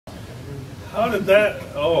How did that?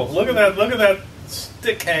 Oh, look at that! Look at that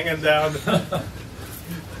stick hanging down.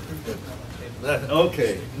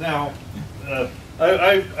 Okay, now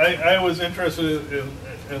I was interested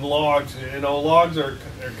in logs. You know, logs are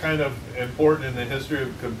kind of important in the history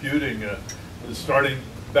of computing, starting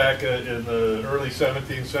back in the early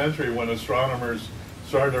 17th century when astronomers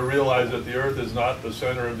started to realize that the Earth is not the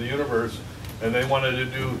center of the universe, and they wanted to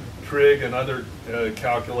do trig and other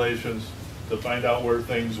calculations to find out where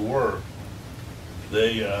things were.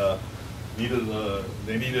 They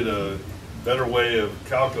needed a better way of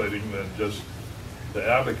calculating than just the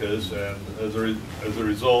abacus, and as a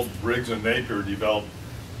result, Briggs and Napier developed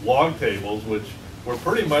log tables, which were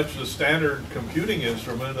pretty much the standard computing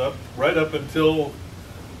instrument right up until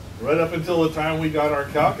the time we got our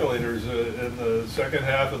calculators in the second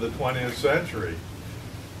half of the 20th century.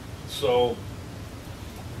 So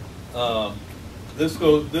this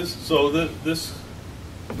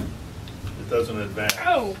it doesn't advance.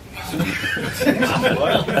 Oh!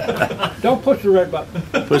 What? Don't push the red button.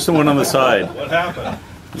 Push the one on the side. What happened?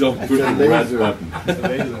 Don't push the red button.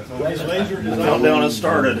 This laser is Countdown has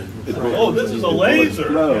started. Oh, this is a laser.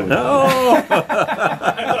 No. I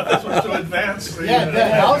thought this was to advance the. Yeah,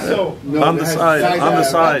 that also. No, On the side. On the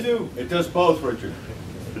side. It does both, Richard.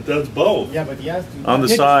 It does both. Yeah, but he has to. On the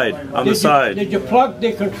side. On the side. Did you plug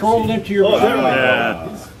the control into your Oh, there we go.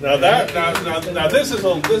 Yeah. Now this is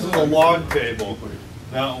a log table.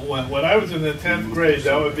 Now when I was in the 10th grade,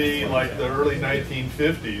 that would be like the early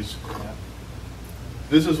 1950s.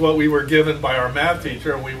 This is what we were given by our math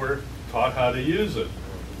teacher, and we were taught how to use it.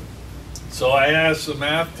 So I asked the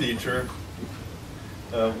math teacher,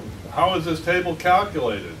 how is this table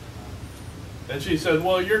calculated? And she said,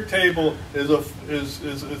 well, your table is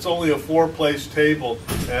it's only a 4-place table,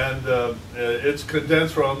 and it's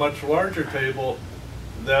condensed from a much larger table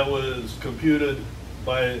that was computed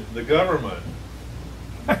by the government.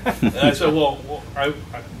 And I said, well,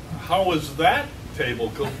 how was that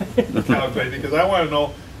table calculated? Because I want to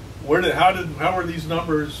know how are these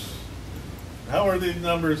numbers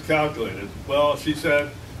calculated? Well, she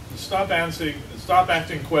said, stop asking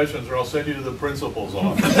questions, or I'll send you to the principal's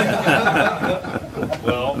office.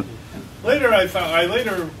 Well, I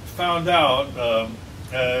later found out,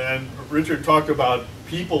 and Richard talked about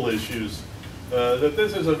people issues, that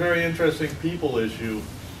this is a very interesting people issue.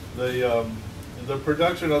 The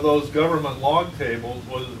production of those government log tables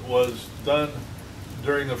was done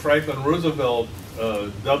during the Franklin Roosevelt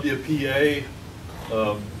WPA,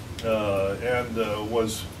 and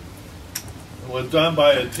was done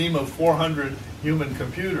by a team of 400 human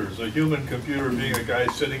computers. A human computer being a guy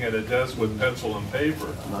sitting at a desk with pencil and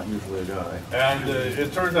paper. Not usually a guy. And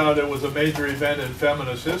it turned out it was a major event in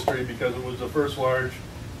feminist history because it was the first large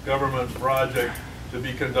government project to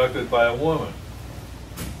be conducted by a woman.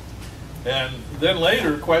 And then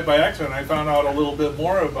later, quite by accident, I found out a little bit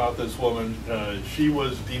more about this woman. She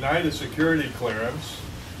was denied a security clearance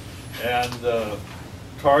and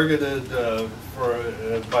targeted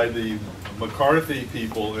by the McCarthy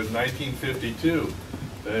people in 1952,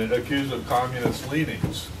 accused of communist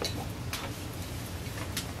leanings.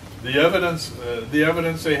 The evidence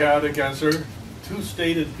they had against her, two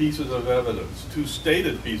stated pieces of evidence.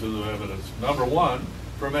 Number one,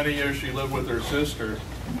 for many years she lived with her sister,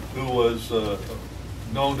 who was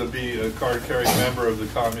known to be a card-carrying member of the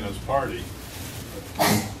Communist Party.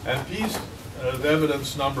 And piece of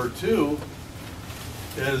evidence number two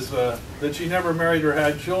is that she never married or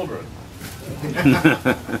had children.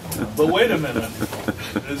 But wait a minute,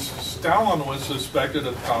 Stalin was suspected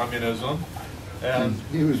of communism, and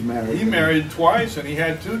he was married. He married twice, and he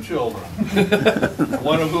had 2 children.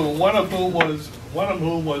 one of whom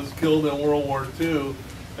was killed in World War II,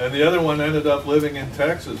 and the other one ended up living in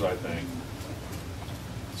Texas, I think.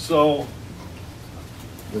 So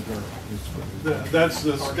that's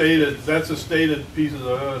a stated pieces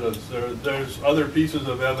of evidence. There's other pieces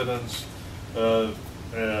of evidence that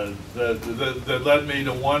led me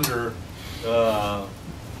to wonder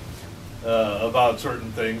about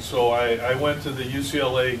certain things. So I went to the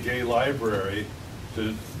UCLA Gay Library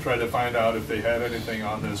to try to find out if they had anything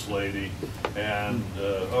on this lady, and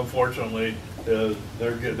unfortunately, the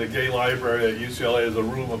Gay Library at UCLA is a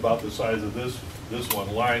room about the size of this one,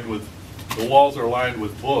 lined with, the walls are lined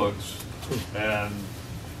with books, and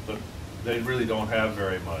they really don't have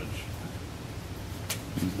very much.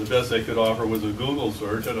 The best they could offer was a Google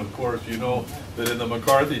search, and of course, you know that in the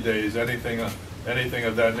McCarthy days, anything of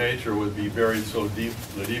that nature would be buried so deep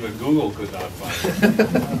that even Google could not find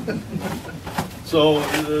it. So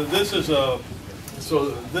this is a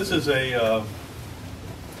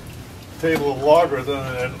table of logarithm,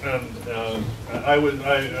 and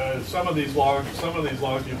some of these logs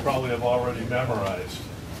you probably have already memorized.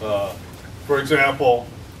 For example,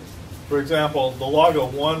 the log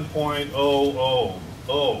of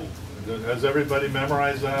 1.000. Has everybody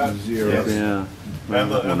memorized that? Zero. Yeah.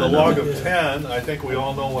 And the log of 10, I think we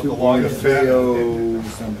all know what the log of 10 is.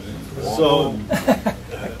 So,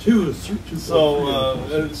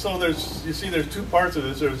 so there's two parts of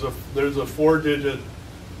this. There's a four-digit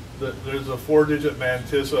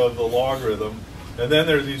mantissa of the logarithm, and then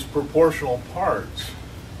there's these proportional parts,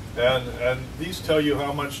 and these tell you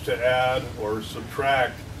how much to add or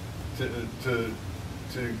subtract to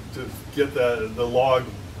get the log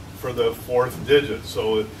for the fourth digit.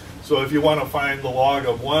 So if you want to find the log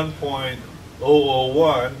of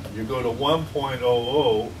 1.001, you go to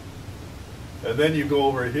 1.00, and then you go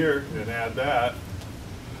over here and add that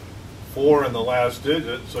 4 in the last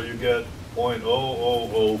digit, so you get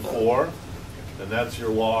 0.0004, and that's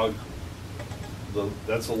your log.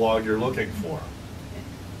 That's the log you're looking for.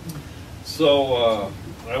 So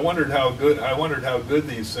I wondered how good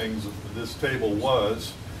this table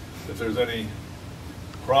was. If there's any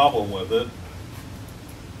problem with it.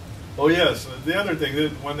 Oh yes, the other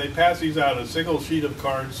thing, when they pass these out, a single sheet of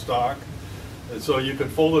cardstock, and so you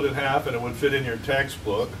could fold it in half and it would fit in your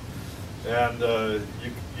textbook, and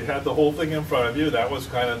you had the whole thing in front of you. That was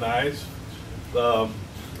kind of nice. And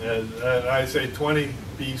I say 20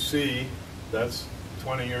 BC, that's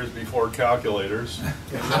 20 years before calculators. And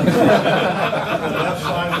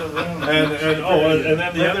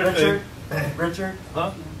then the other thing, Richard?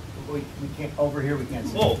 huh? We can't, over here we can't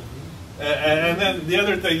see. Oh, and then the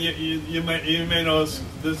other thing you may notice,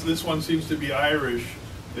 this one seems to be Irish.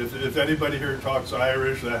 If anybody here talks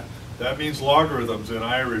Irish, that means logarithms in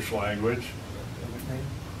Irish language.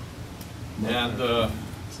 And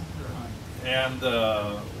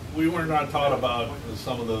we were not taught about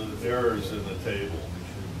some of the errors in the table.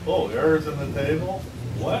 Oh, errors in the table?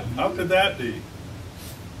 What? How could that be?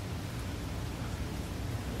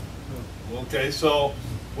 Okay, so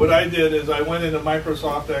what I did is I went into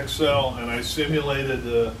Microsoft Excel and I simulated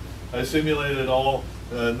all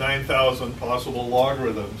 9,000 possible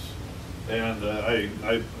logarithms, and I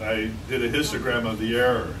did a histogram of the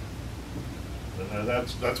error, and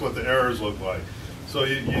that's what the errors look like. So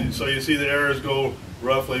you see the errors go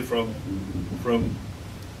roughly from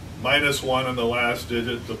 -1 in the last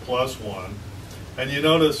digit to +1, and you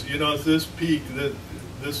notice this peak that.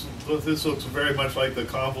 This looks very much like the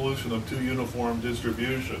convolution of two uniform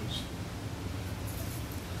distributions.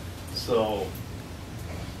 So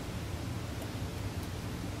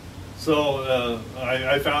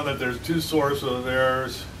I found that there's two sources of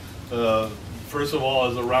errors. First of all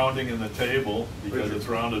is the rounding in the table, because it's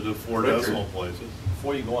rounded to 4 decimal places.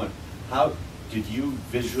 Before you go on, how did you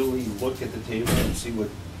visually look at the table and see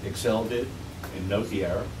what Excel did and note the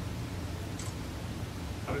error?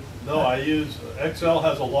 No, Excel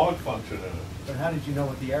has a log function in it. But how did you know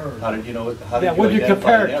what the error is? How did you know? Yeah, what did you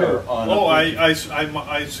compare it to? Oh, I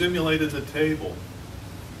simulated the table.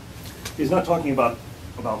 He's not talking about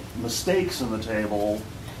mistakes in the table.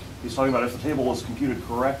 He's talking about if the table was computed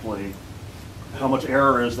correctly, how much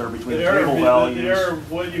error is there between the table values? The error,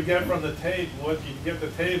 what you get from the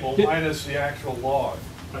table, minus the actual log.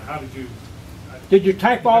 But how did you? Did you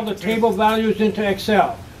type all the table values into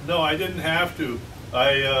Excel? No, I didn't have to.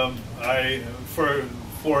 Let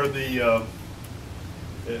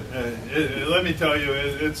me tell you,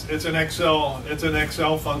 it's an Excel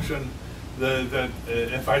function that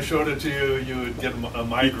if I showed it to you, you would get a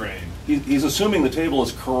migraine. He's assuming the table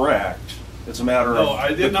is correct. It's a matter of... No,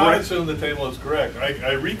 I did not assume the table is correct.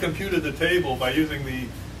 I recomputed the table by using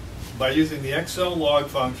the Excel log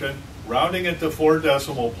function, rounding it to 4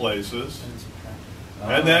 decimal places,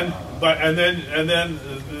 and then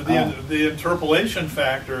the interpolation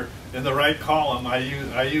factor in the right column.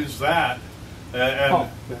 I use that, and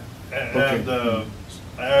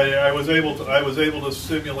I was able to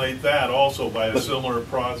simulate that also by a similar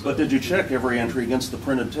process. But did you check every entry against the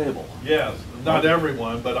printed table? Yes, not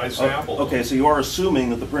everyone, but I sampled. Okay, so you are assuming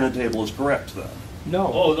that the printed table is correct then? No.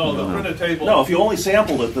 Oh no, the printed table. No, if you only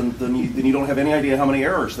sampled it, then you don't have any idea how many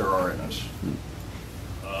errors there are in it.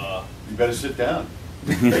 You better sit down.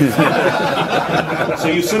 So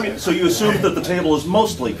you assumed that the table is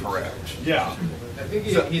mostly correct. Yeah. I think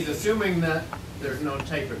he's assuming that there's no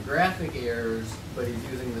typographic errors, but he's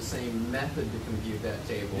using the same method to compute that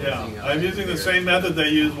table. Yeah, I'm using the same method they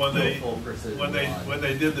used when they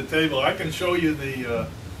did the table. I can show you the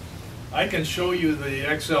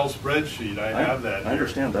Excel spreadsheet. I have that. I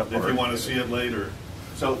understand that part. If you want to see it later.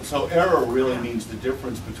 So error really means the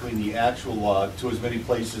difference between the actual log to as many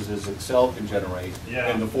places as Excel can generate Yeah.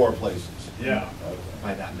 and the 4 places. Yeah.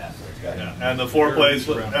 By that method. Got it. Yeah, and the 4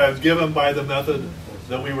 places as given by the method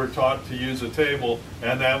that we were taught to use a table,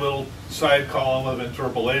 and that little side column of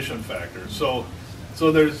interpolation factors. So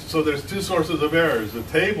there's 2 sources of errors. The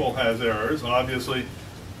table has errors, obviously,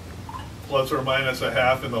 plus or minus a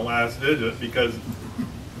half in the last digit because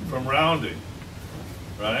from rounding,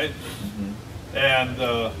 right? And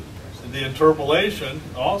the interpolation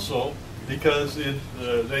also because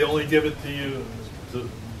they only give it to you.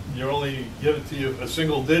 You only give it to you a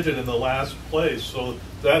single digit in the last place, so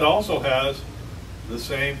that also has the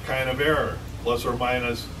same kind of error, plus or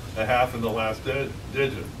minus a half in the last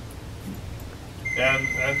digit.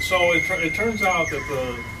 And so it turns out that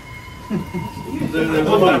there's a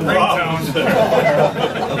lot of problems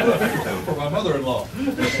For my mother-in-law.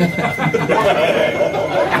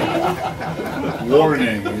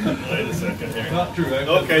 Warning. Wait a second here. Not true.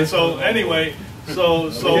 Okay, so anyway,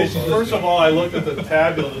 so first of all, I looked at the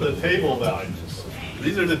table values.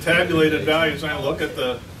 These are the tabulated values, and I look at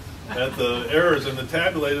the errors in the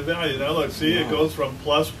tabulated value. Now look, see, it goes from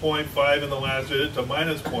plus 0.5 in the last digit to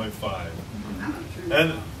minus 0.5.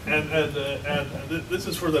 And this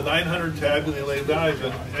is for the 900 tabulated values,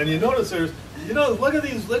 and you notice there's, look at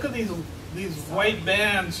these white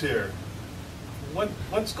bands here.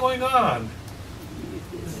 What's going on?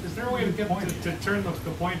 Is there a way to get to turn the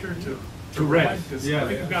pointer to red? red? 'Cause I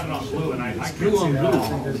think you've got it on blue, and I can't see blue on it blue. at all.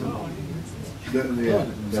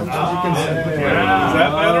 Sometimes you can Is say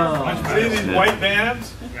that better? Much See better. these white bands?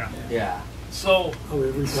 Yeah. So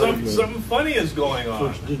Every time the something funny is going on.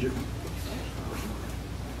 first digit,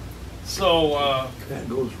 So that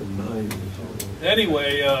goes from 9.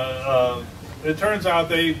 anyway, it turns out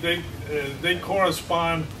they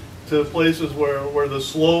correspond to places where the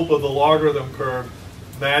slope of the logarithm curve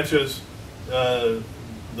matches the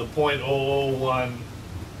 0.001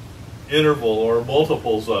 interval or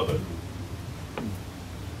multiples of it.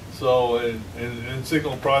 So in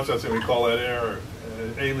signal processing, we call that error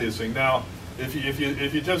aliasing. Now, if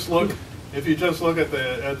you just look at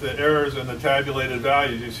the errors in the tabulated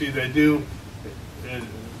values, you see they do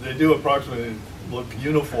approximately look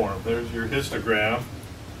uniform. There's your histogram.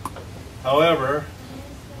 However,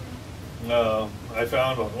 I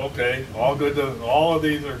found, okay, all of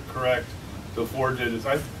these are correct to 4 digits.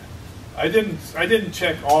 I didn't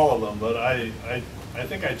check all of them, but I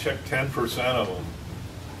think I checked 10% of them.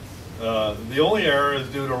 The only error is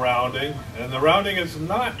due to rounding, and the rounding is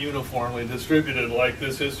not uniformly distributed like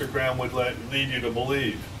this histogram would lead you to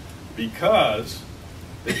believe, because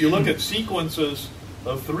if you look at sequences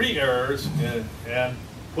of 3 errors and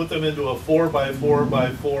put them into a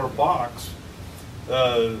 4x4x4 box,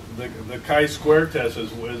 the chi-square test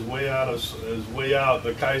is way out.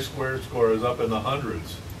 The chi-square score is up in the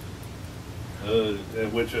hundreds,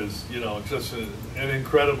 which is just an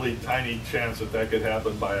incredibly tiny chance that could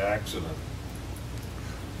happen by accident.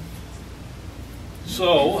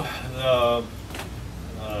 So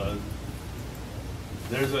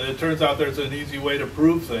it turns out there's an easy way to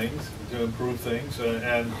improve things,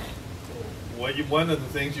 and one of the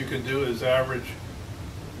things you can do is average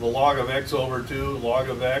the log of x over 2, log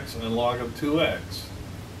of x, and log of 2x.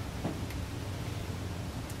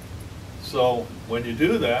 So when you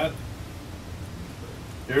do that,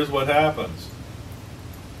 here's what happens.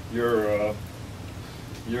 Your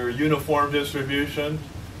uniform distribution,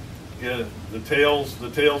 the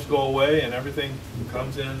tails go away, and everything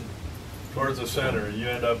comes in towards the center. You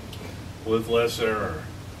end up with less error.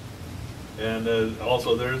 And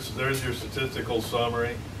also, there's your statistical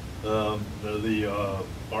summary. The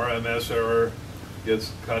RMS error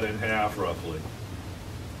gets cut in half roughly.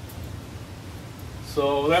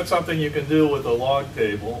 So that's something you can do with a log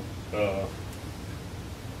table.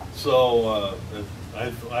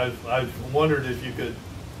 I've wondered if you could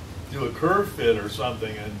do a curve fit or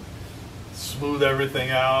something and smooth everything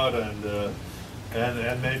out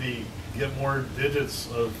and maybe get more digits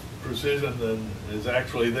of precision than is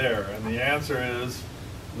actually there. And the answer is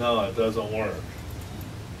no, it doesn't work.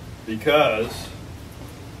 Because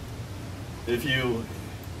if you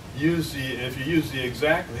use the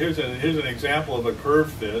exact, here's an example of a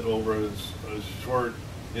curve fit over a short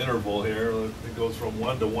interval here. It goes from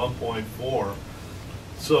 1 to 1.4.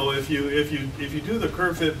 So if you do the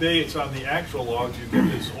curve fit based on the actual logs, you get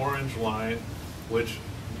this orange line, which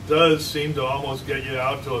does seem to almost get you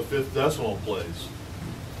out to a 5th decimal place.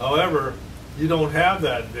 However, you don't have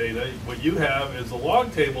that data. What you have is the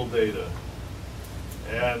log table data,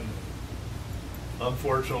 and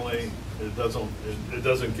unfortunately, it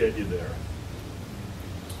doesn't get you there.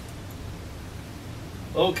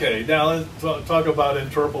 Okay, now let's talk about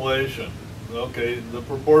interpolation. Okay, the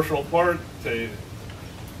proportional part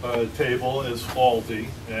table is faulty,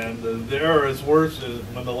 and the error is worse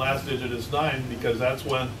when the last digit is 9, because that's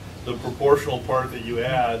when the proportional part that you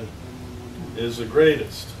add is the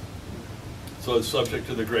greatest. So it's subject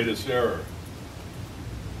to the greatest error.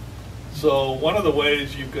 So one of the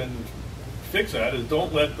ways you can fix that is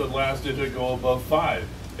don't let the last digit go above 5.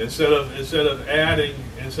 Instead of adding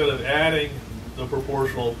the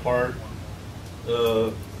proportional part,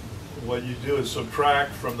 what you do is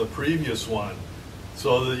subtract from the previous one,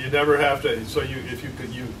 so that you never have to. So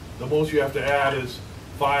the most you have to add is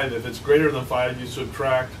 5. If it's greater than 5, you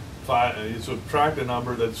subtract 5. You subtract a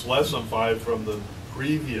number that's less than 5 from the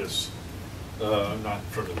previous, not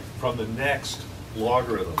from the next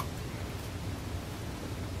logarithm.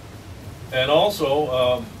 And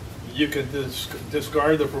also, you can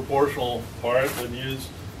discard the proportional part and use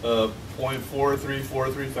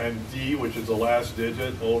 0.4343 times d, which is the last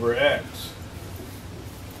digit, over x.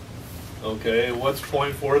 Okay, what's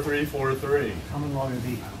 0.4343? Common law of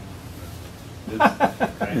D.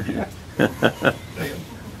 Thank you.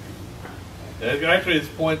 Actually, it's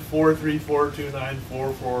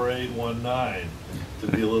 0.43429444819 to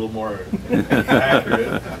be a little more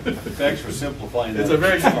accurate. Thanks for simplifying that. It's a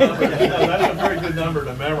very good number. That's a very good number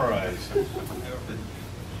to memorize.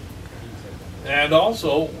 And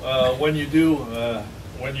also, when you do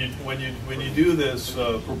this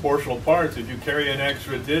proportional parts, if you carry an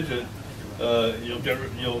extra digit, you'll get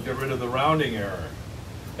rid of the rounding error.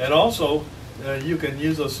 And also, you can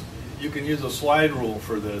use a slide rule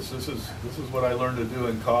for this. This is what I learned to do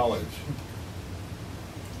in college.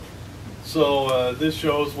 So this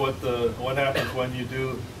shows what happens when you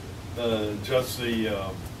do just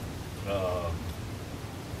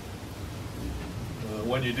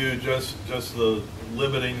the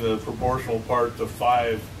limiting the proportional part to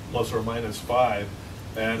 5 plus or minus 5,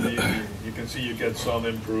 and you can see you get some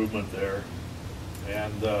improvement there.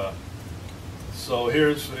 And so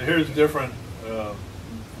here's different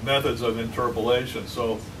methods of interpolation.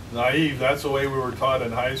 So naive, that's the way we were taught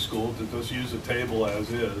in high school, to just use a table as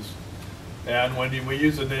is. And when we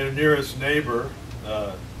use the nearest neighbor,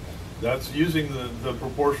 that's using the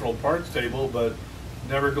proportional parts table, but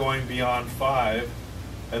never going beyond 5.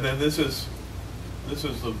 And then this is the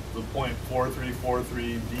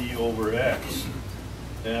 0.4343d over x.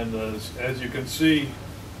 And as you can see,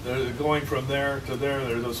 going from there to there,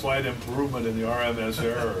 there's a slight improvement in the RMS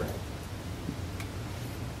error.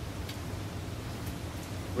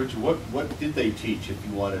 Richard, what did they teach if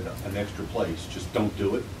you wanted an extra place? Just don't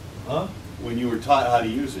do it? Huh? When you were taught how to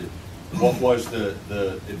use it, what was the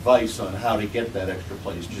advice on how to get that extra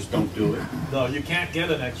place? Just don't do it? No, you can't get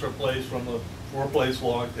an extra place from the 4-place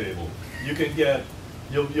log table. You can get,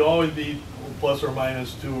 you'll always be plus or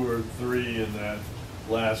minus 2 or 3 in that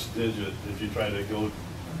last digit if you try to go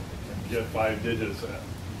get 5 digits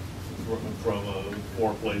from a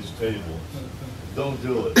 4-place table. Don't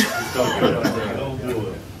do it. Don't do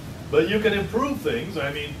it. But you can improve things.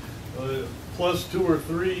 I mean, plus 2 or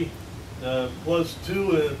 3, plus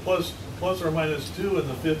or minus 2 in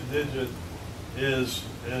the 5th digit is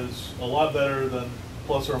a lot better than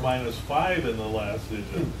plus or minus 5 in the last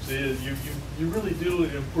digit. See, you really do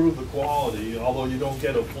improve the quality, although you don't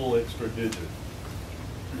get a full extra digit.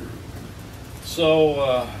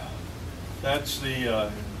 So that's the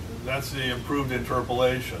improved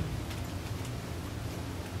interpolation.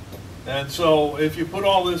 And so if you put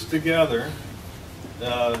all this together,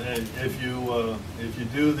 and if you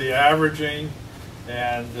do the averaging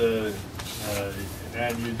and you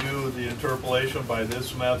do the interpolation by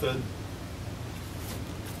this method,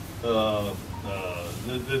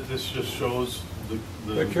 this just shows the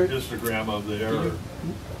histogram of the error.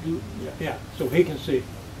 Yeah, so he can see.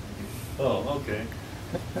 Oh, okay.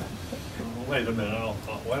 Wait a minute.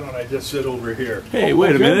 Why don't I just sit over here? Hey,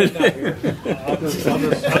 wait a minute. That's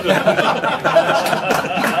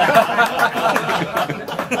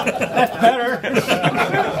better.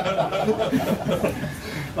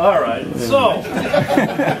 All right. So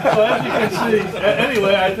as you can see,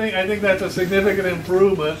 anyway, I think that's a significant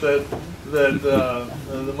improvement that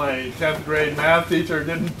my 10th grade math teacher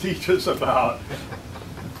didn't teach us about.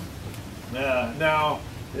 Now,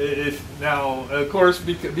 of course,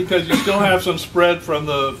 because you still have some spread from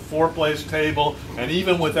the 4-place table, and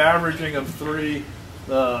even with averaging of 3,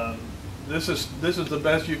 this is the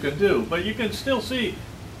best you can do. But you can still see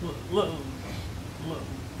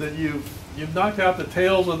that you've knocked out the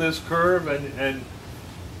tails of this curve, and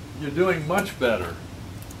you're doing much better.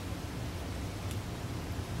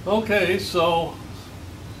 Okay, so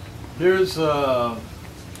here's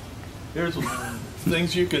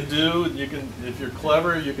things you can do. You can, if you're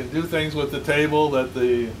clever, you can do things with the table that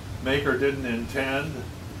the maker didn't intend,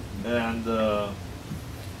 and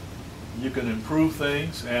you can improve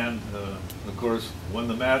things. And of course, when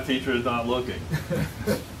the math teacher is not looking,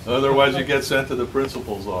 otherwise you get sent to the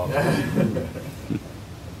principal's office.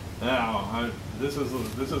 Now, this is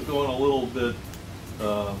going a little bit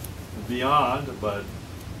beyond, but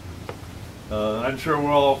I'm sure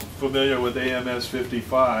we're all familiar with AMS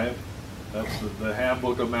 55. That's the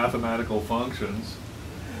Handbook of Mathematical Functions.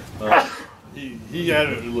 He had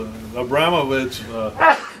Abramovich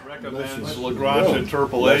recommends Lagrange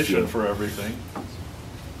interpolation for everything,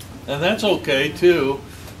 and that's okay too.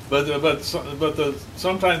 But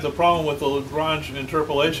sometimes the problem with the Lagrange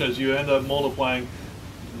interpolation is you end up multiplying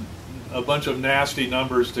a bunch of nasty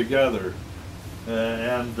numbers together,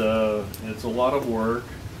 and it's a lot of work.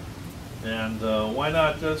 And why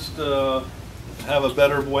not just have a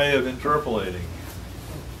better way of interpolating?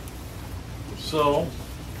 So,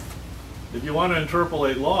 if you want to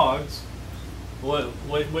interpolate logs,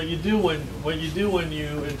 what you do when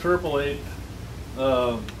you interpolate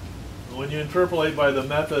by the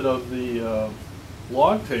method of the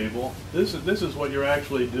log table, this is what you're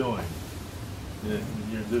actually doing.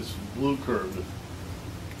 This blue curve,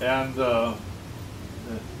 and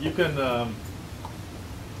you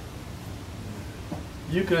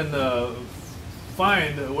can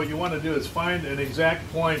find, what you want to do is find an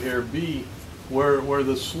exact point here, B, where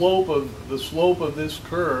the slope of this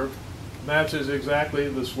curve matches exactly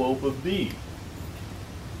the slope of B.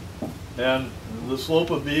 And the slope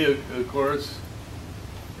of B, of course,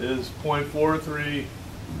 is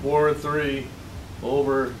 0.4343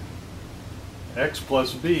 over x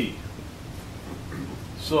plus b.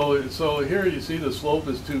 So here you see the slope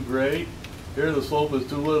is too great, here the slope is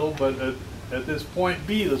too little, but at this point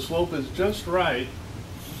B, the slope is just right,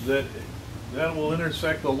 that will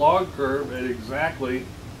intersect the log curve at exactly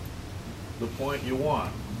the point you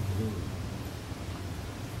want.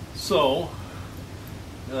 So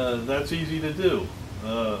that's easy to do.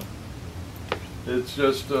 It's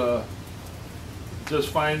just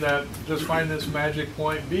find this magic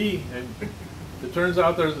point B, and it turns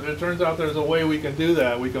out there's a way we can do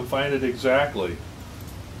that. We can find it exactly.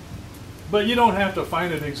 But you don't have to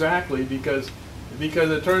find it exactly, because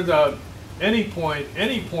it turns out any point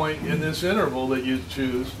in this interval that you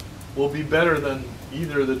choose will be better than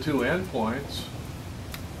either of the two endpoints.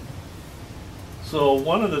 So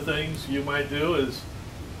one of the things you might do is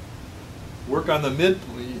work with the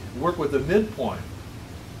midpoint.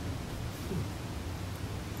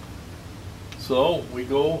 So we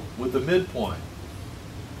go with the midpoint.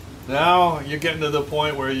 Now you're getting to the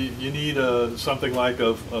point where you need something like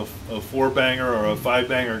a 4-banger or a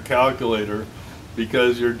 5-banger calculator,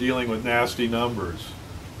 because you're dealing with nasty numbers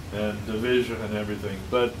and division and everything.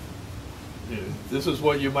 But this is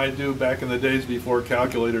what you might do back in the days before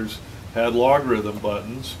calculators had logarithm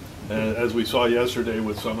buttons, as we saw yesterday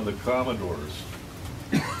with some of the Commodores.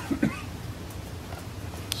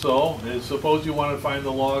 So suppose you want to find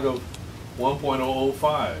the log of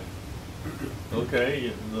 1.005.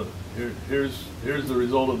 Okay, here's the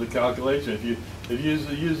result of the calculation. If you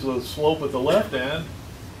use the slope at the left end,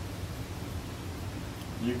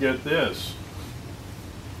 you get this.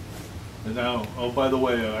 And now, oh, by the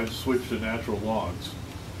way, I've switched to natural logs,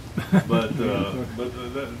 but the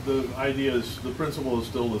idea is, the principle is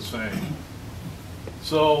still the same.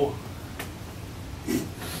 So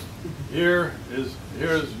here's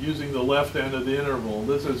using the left end of the interval.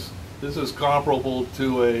 This is comparable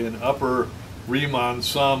to an upper Riemann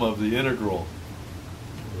sum of the integral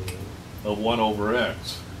of 1 over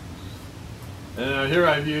x. And now here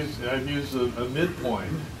I've used a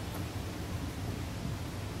midpoint.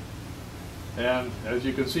 And as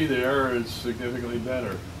you can see, the error is significantly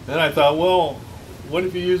better. Then I thought, well, what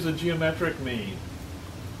if you use the geometric mean?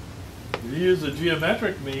 If you use the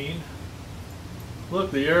geometric mean,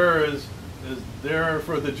 look, the error is the error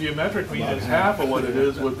for the geometric mean is half of what it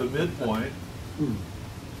is with the midpoint.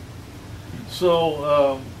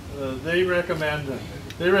 So they recommend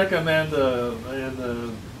in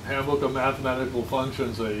the Handbook of Mathematical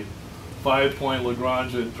Functions a 5-point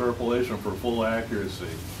Lagrange interpolation for full accuracy.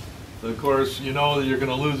 Of course, you know that you're going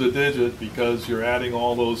to lose a digit because you're adding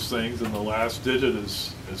all those things, and the last digit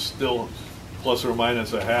is still plus or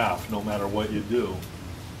minus a half, no matter what you do.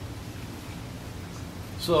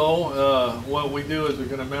 So what we do is we're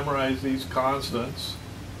going to memorize these constants.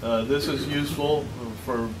 This is useful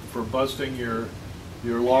for busting your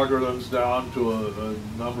logarithms down to a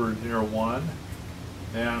number near 1.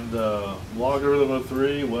 And logarithm of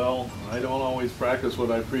 3, well, I don't always practice what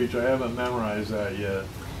I preach. I haven't memorized that yet.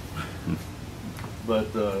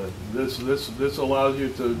 this allows you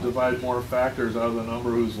to divide more factors out of the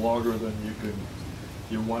number whose logarithm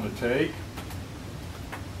you want to take,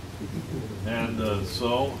 and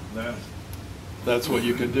so that's what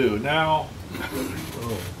you can do now.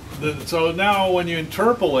 So now when you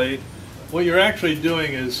interpolate, what you're actually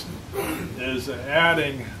doing is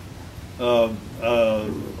adding the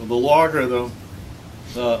logarithm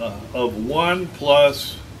of 1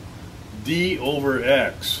 plus d over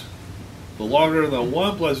x. The logarithm of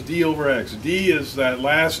 1 plus d over x. D is that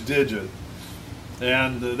last digit,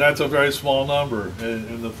 and that's a very small number.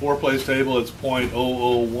 In the 4-place table, it's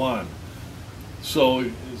 0.001. So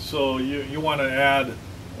you want to add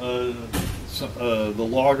the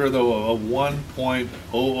logarithm of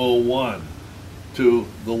 1.001 to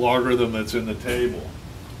the logarithm that's in the table.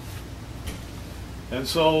 And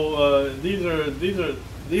so here's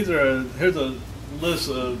a list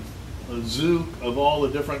of a zoo of all the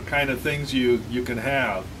different kind of things you can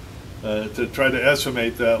have to try to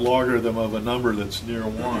estimate that logarithm of a number that's near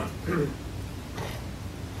 1.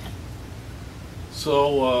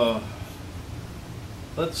 So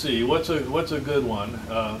let's see, what's a good one?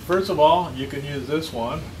 First of all, you can use this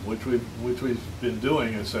one, which we've been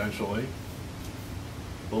doing essentially.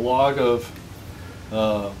 The log of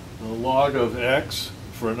x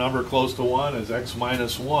for a number close to 1 is x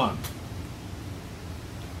minus 1.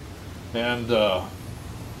 And I'm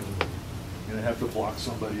going to have to block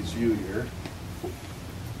somebody's view here.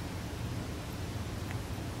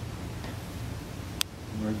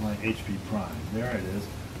 Where's my HP prime? There it is.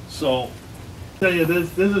 So, tell you this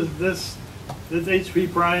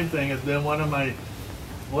HP prime thing has been one of my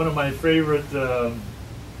favorite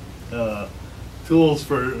tools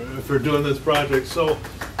for doing this project. So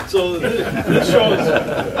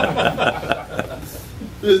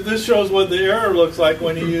this shows what the error looks like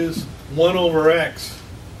when you use 1 over x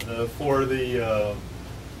for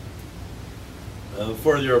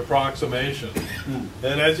your approximation.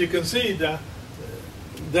 And as you can see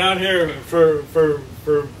down here, for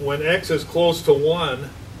when x is close to 1,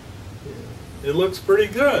 it looks pretty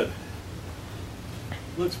good.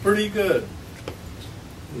 Looks pretty good.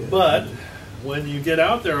 Yeah. But when you get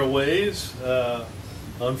out there a ways,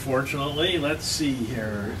 unfortunately, let's see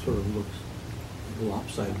here. It sort of looks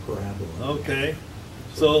lopsided parabola. Okay,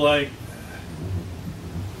 so like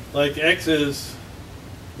x is,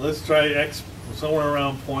 let's try x somewhere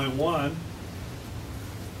around 0.1.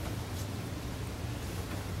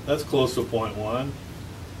 That's close to 0.1.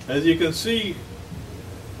 As you can see,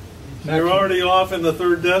 you're already off in the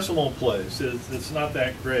 3rd decimal place. It's not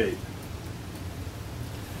that great.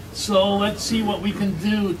 So let's see what we can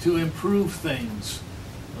do to improve things.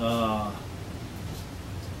 Now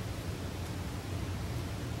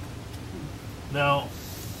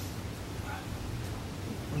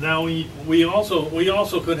we also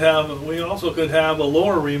could have a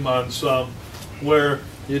lower Riemann sum where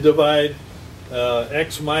you divide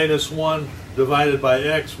x minus 1 divided by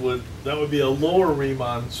x that would be a lower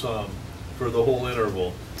Riemann sum for the whole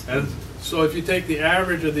interval. And so if you take the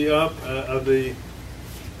average of the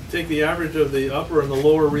upper and the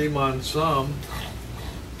lower Riemann sum,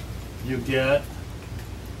 you get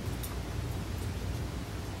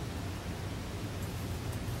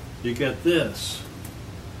this.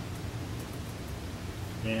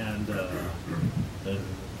 And there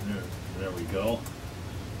we go.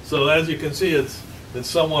 So as you can see, it's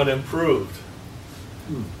somewhat improved.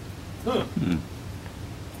 Huh.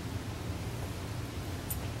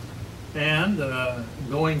 And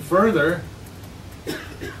going further, let's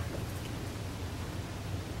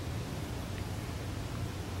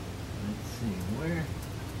see where.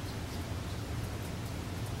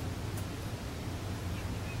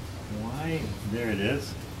 Why? There it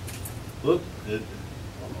is. Look.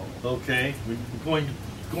 Okay. We're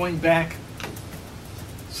going back.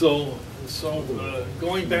 So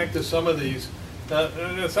going back to some of these are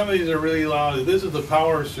really loud. This is the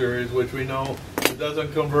power series, which we know it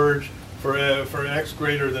doesn't converge for x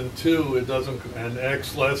greater than 2. It doesn't, and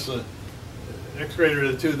x greater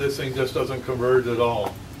than 2. This thing just doesn't converge at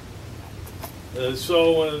all. Richard,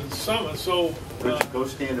 go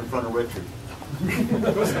stand in front of Richard.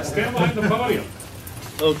 Stand behind the podium.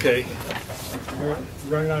 Okay. We're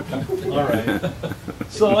running out of time. All right.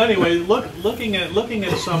 So anyway, looking at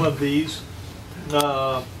some of these,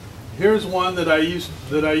 here's one that I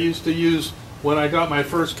used to use when I got my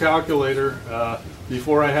first calculator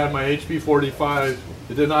before I had my HP45.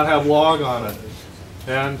 It did not have log on it,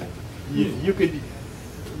 and you could.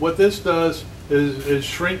 What this does is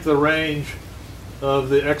shrink the range of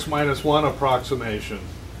the x minus 1 approximation.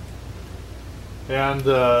 And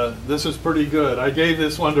this is pretty good. I gave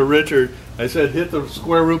this one to Richard, I said hit the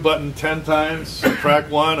square root button 10 times, subtract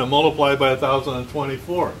 1, and multiply by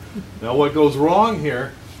 1,024. Now what goes wrong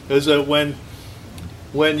here is that when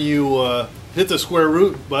you hit the square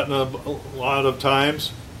root button a lot of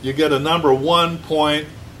times, you get a number 1.000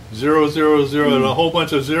 and a whole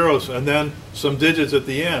bunch of zeros, and then some digits at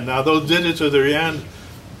the end. Now those digits at the end,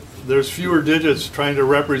 there's fewer digits trying to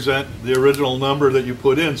represent the original number that you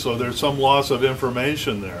put in, so there's some loss of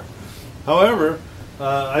information there. However,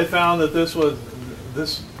 I found that this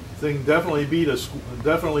thing definitely beat a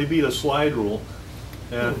slide rule,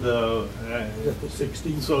 and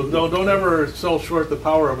so don't ever sell short the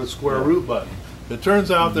power of a square root button. It turns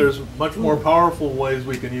out there's much more powerful ways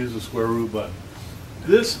we can use the square root button.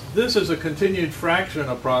 This is a continued fraction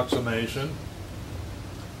approximation,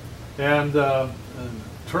 and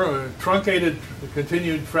truncated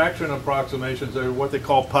continued fraction approximations are what they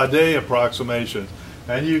call Padé approximations.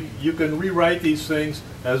 And you can rewrite these things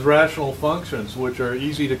as rational functions, which are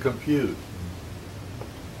easy to compute.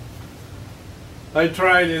 I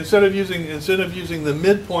tried, instead of using the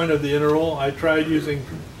midpoint of the interval, I tried using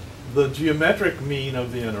the geometric mean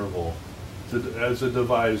of the interval as a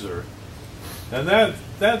divisor. And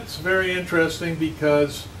that's very interesting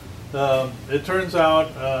because it turns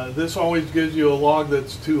out this always gives you a log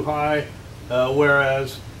that's too high,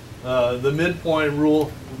 whereas the midpoint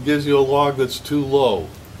rule gives you a log that's too low.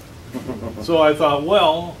 So I thought,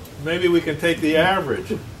 well, maybe we can take the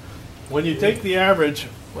average. When you take the average,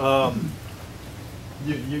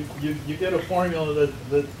 you get a formula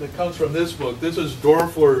that comes from this book. This is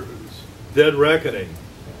Dörfler's Dead Reckoning.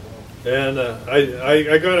 And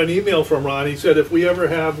I got an email from Ron. He said if we ever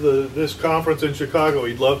have this conference in Chicago,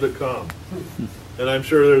 he'd love to come. And I'm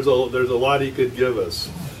sure there's a lot he could give us.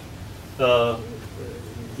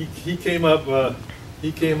 He came up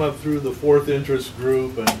through the fourth interest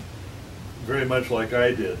group, and very much like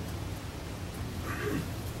I did.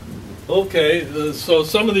 Okay, so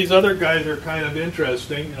some of these other guys are kind of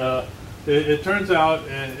interesting. It turns out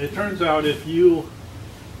if you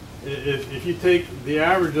take the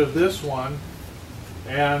average of this one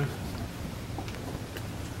and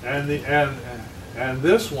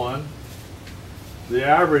this one, the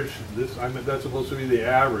average, that's supposed to be the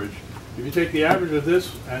average. If you take the average of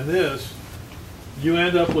this and this, you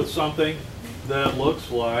end up with something that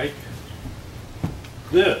looks like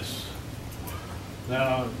this.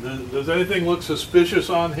 Now, does anything look suspicious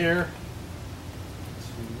on here?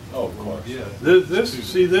 Oh, of course. Yeah. This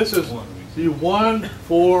is 1,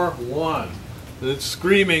 4, 1. It's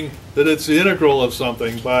screaming that it's the integral of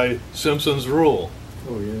something by Simpson's rule.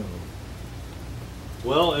 Oh yeah.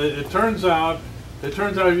 Well, it turns out if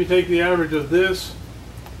you take the average of this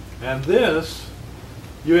and this,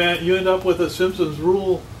 you end up with a Simpson's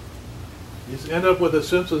rule. You end up with a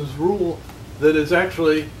Simpson's rule that is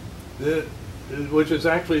actually which is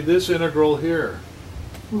actually this integral here.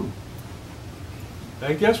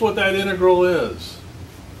 And guess what that integral is?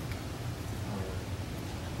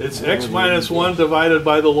 It's x minus 1 divided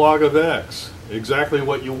by the log of x. Exactly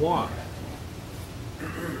what you want.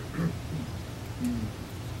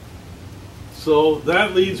 So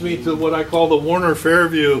that leads me to what I call the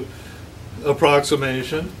Warner-Fairview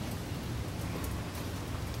approximation.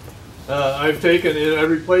 I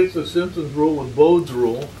replaced the Simpson's rule with Bode's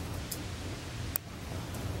rule.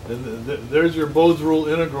 And there's your Bode's rule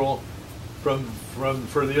integral for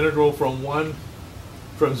the integral from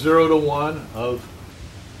 0 to 1 of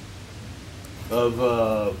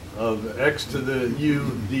x to the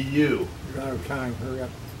u du. You're out of time. Hurry up.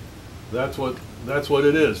 That's what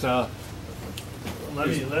it is. Now,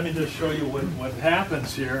 let me just show you what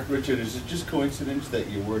happens here. Richard, is it just coincidence that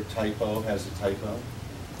your word typo has a typo?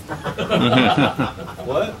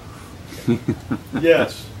 What?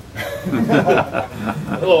 Yes.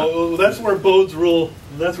 Oh, that's where Bode's rule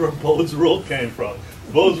came from.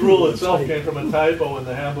 Bode's rule itself came from a typo in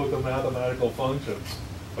the Handbook of Mathematical Functions.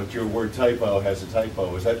 But your word typo has a typo.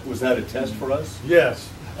 Was that a test for us? Yes.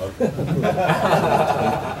 Okay.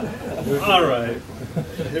 All right.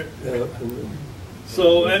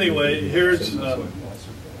 So anyway, here's what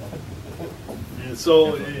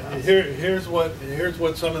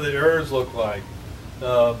some of the errors look like,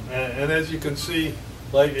 and as you can see,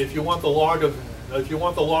 like if you want the log of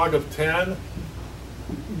 10,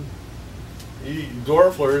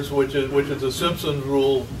 Dörfler's, which is a Simpson's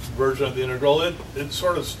rule version of the integral, it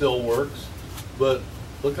sort of still works, but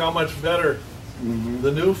look how much better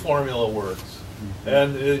the new formula works,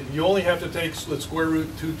 and you only have to take the square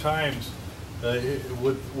root 2 times.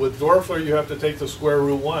 With Dörfler, you have to take the square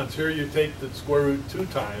root once. Here, you take the square root 2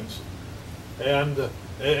 times, and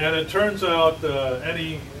it turns out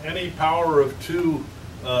any power of 2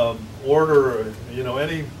 order, you know,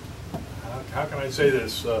 any, how can I say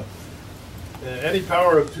this? Any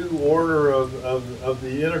power of 2 order of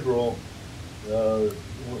the integral,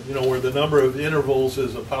 you know, where the number of intervals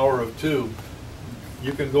is a power of 2,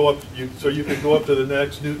 you can go up. So you can go up to the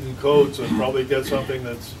next Newton codes and probably get something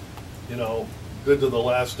that's, you know, good to the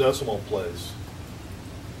last decimal place.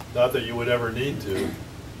 Not that you would ever need to.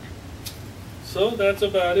 So that's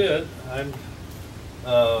about it. I'm.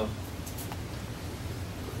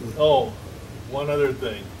 Oh, one other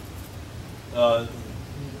thing.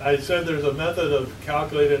 I said there's a method of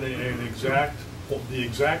calculating the exact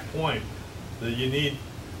point that you need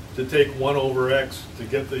to take 1 over x to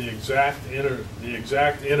get the exact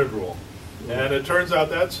integral, and it turns out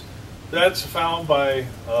that's found by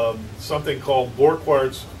something called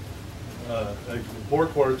Borchart's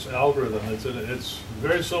algorithm. It's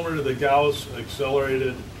very similar to the Gauss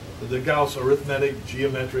arithmetic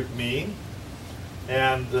geometric mean,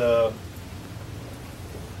 and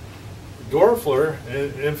Dörfler,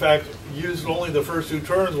 in fact, used only the first 2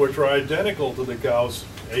 terms, which are identical to the Gauss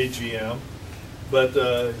AGM, but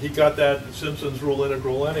he got that Simpson's rule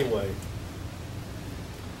integral anyway.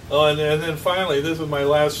 Oh, and then finally, this is my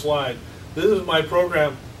last slide. This is my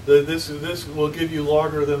program. This will give you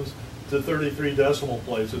logarithms to 33 decimal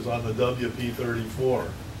places on the WP34.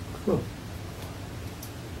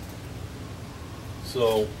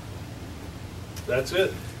 So that's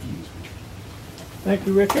it. Thank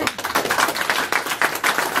you, Richard.